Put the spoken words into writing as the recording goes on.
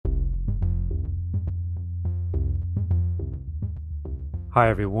Hi,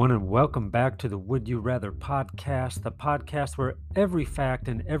 everyone, and welcome back to the Would You Rather podcast, the podcast where every fact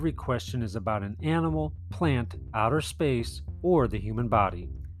and every question is about an animal, plant, outer space, or the human body.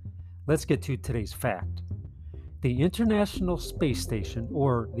 Let's get to today's fact. The International Space Station,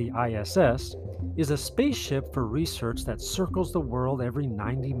 or the ISS, is a spaceship for research that circles the world every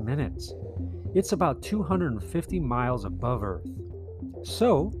 90 minutes. It's about 250 miles above Earth.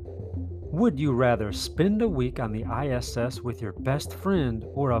 So, would you rather spend a week on the ISS with your best friend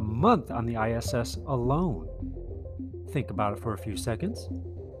or a month on the ISS alone? Think about it for a few seconds.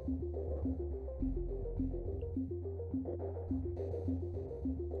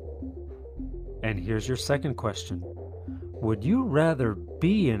 And here's your second question. Would you rather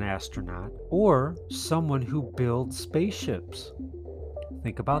be an astronaut or someone who builds spaceships?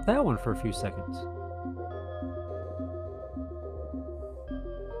 Think about that one for a few seconds.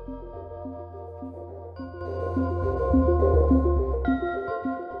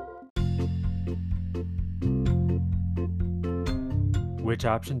 Which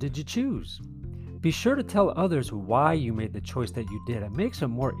option did you choose? Be sure to tell others why you made the choice that you did. It makes it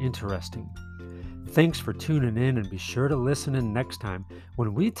more interesting. Thanks for tuning in, and be sure to listen in next time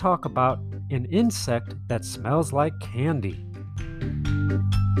when we talk about an insect that smells like candy.